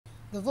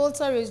The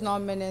Volta Regional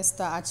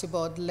Minister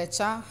Archibald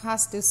Lecha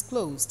has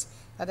disclosed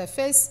that the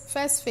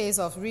first phase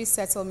of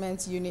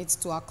resettlement units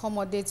to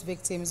accommodate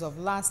victims of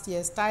last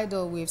year's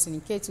tidal waves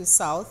in Ketu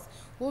South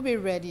will be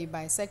ready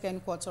by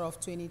second quarter of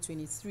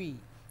 2023.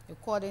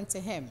 According to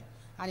him,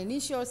 an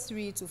initial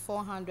 300 to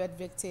 400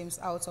 victims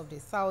out of the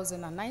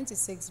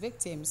 1,096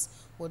 victims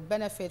would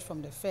benefit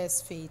from the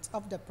first phase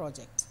of the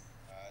project.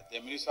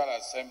 The Municipal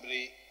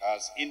Assembly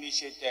has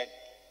initiated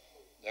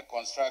the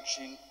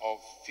construction of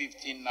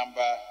 15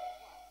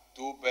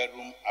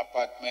 two-bedroom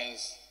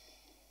apartments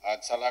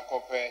at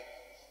Salakope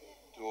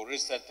to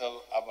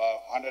resettle about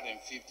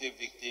 150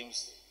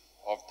 victims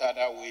of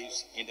tidal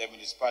waves in the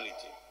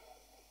municipality.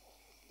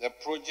 The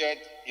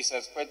project is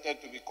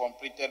expected to be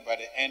completed by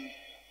the end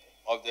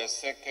of the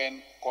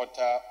second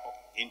quarter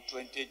in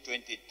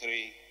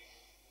 2023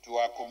 to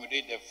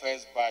accommodate the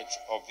first batch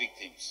of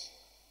victims.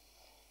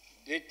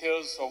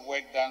 Details of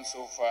work done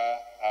so far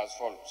are as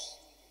follows.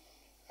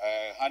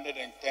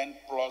 110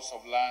 plots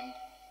of land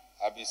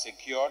have been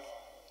secured,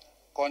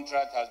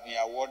 contract has been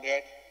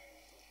awarded,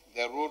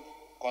 the road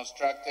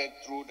constructed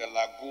through the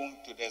lagoon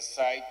to the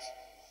site,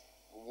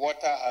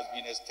 water has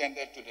been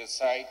extended to the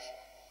site,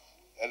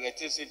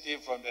 electricity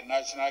from the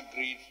national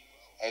grid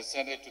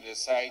extended to the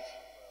site.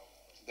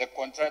 The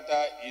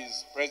contractor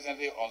is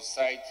presently on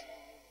site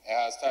and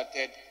has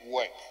started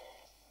work.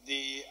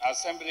 The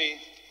Assembly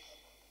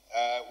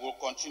will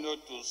continue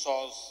to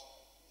source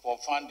for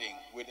funding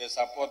with the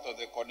support of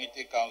the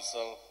Community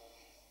Council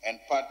and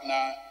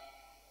partner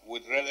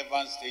with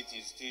relevant state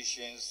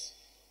institutions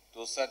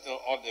to settle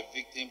all the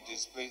victims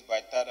displaced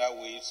by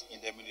tidal waves in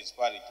the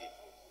municipality.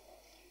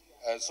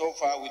 So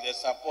far, with the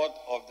support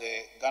of the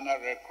Ghana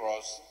Red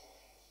Cross,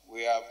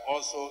 we have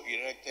also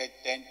erected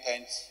 10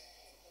 tents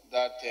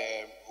that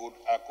would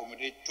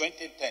accommodate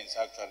 20 tents,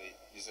 actually,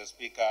 Mr.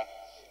 Speaker,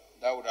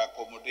 that would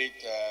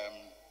accommodate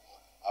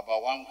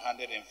about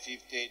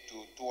 150 to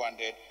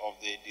 200 of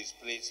the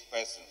displaced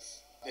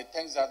persons. The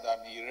tents that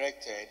have been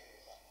erected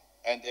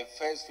and the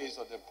first phase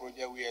of the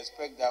project, we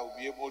expect that we'll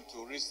be able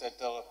to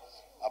resettle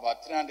about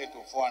 300 to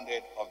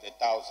 400 of the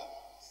 1,000.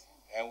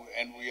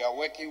 And we are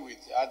working with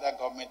other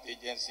government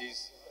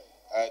agencies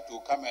to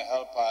come and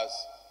help us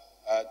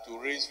to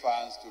raise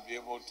funds to be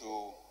able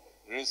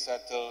to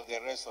resettle the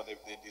rest of the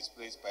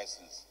displaced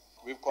persons.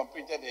 We've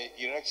completed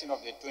the erection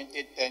of the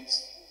 20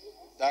 tents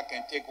that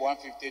can take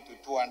 150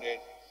 to 200.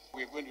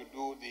 We're going to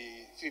do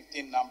the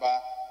 15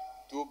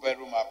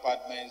 two-bedroom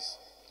apartments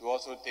to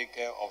also take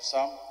care of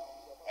some.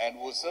 And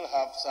we'll still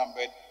have some,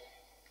 but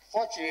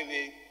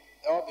fortunately,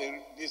 all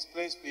the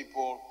displaced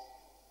people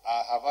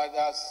have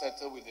either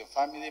settled with their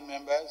family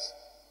members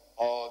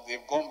or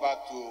they've gone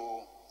back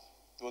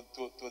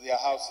to their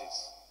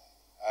houses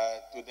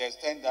to the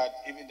extent that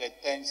even the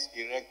tents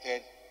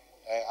erected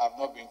have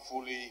not been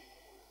fully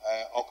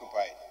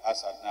occupied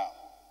as of now.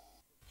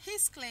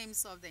 His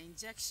claims of the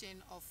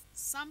injection of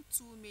some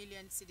 2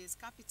 million cedis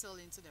capital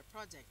into the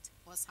project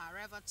was,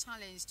 however,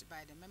 challenged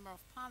by the Member of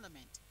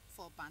Parliament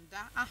for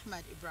Banda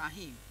Ahmed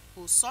Ibrahim,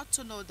 who sought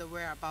to know the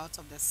whereabouts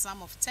of the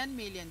sum of 10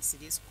 million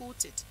cedis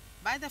quoted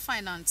by the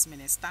Finance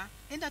Minister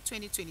in the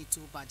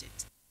 2022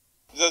 budget.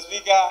 Mr.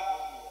 Speaker,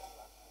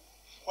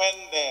 when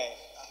the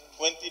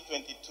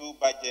 2022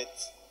 budget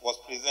was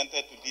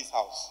presented to this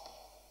House,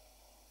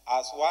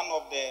 as one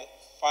of the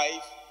 5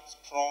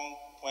 strong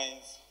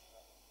points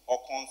or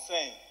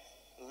concerns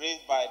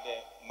raised by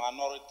the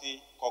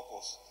minority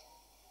caucus,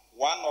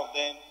 one of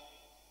them,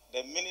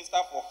 the Minister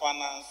for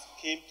Finance,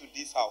 came to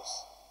this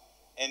House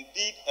and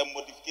did a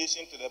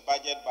modification to the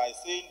budget by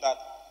saying that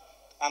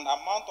an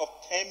amount of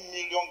 10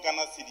 million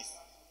Ghana cedis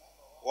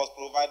was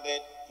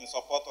provided in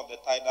support of the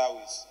tidal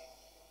waves.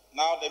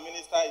 Now the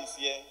Minister is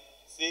here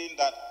saying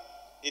that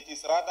it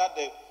is rather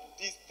the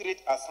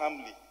District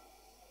Assembly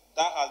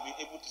that has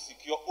been able to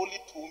secure only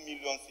 2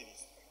 million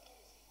cedis.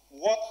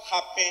 What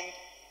happened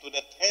to the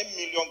 10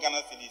 million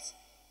Ghana cedis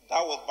that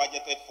was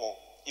budgeted for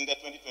in the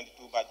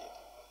 2022 budget?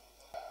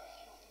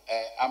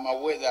 I'm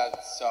aware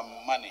that some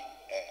money,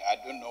 I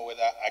don't know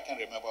whether, I can't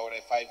remember whether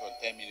 5 or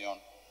 10 million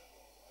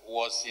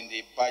was in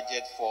the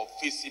budget for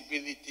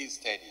feasibility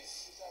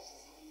studies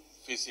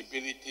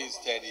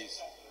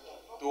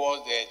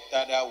towards the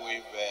tidal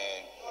wave,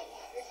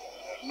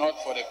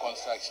 not for the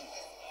construction.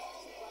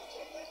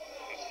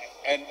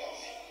 And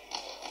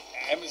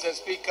Mr.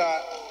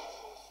 Speaker,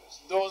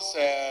 those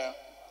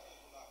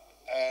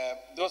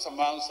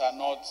amounts are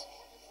not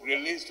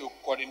released to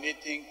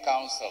coordinating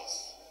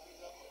councils.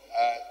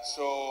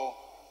 So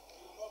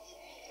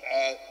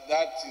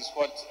that is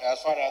what,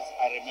 as far as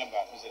I remember,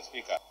 Mr.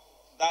 Speaker.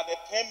 That the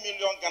 10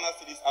 million Ghana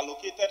cedis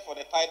allocated for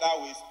the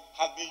tidal waves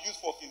has been used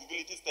for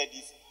feasibility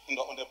studies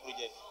on the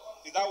project.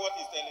 Is that what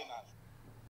he's telling us?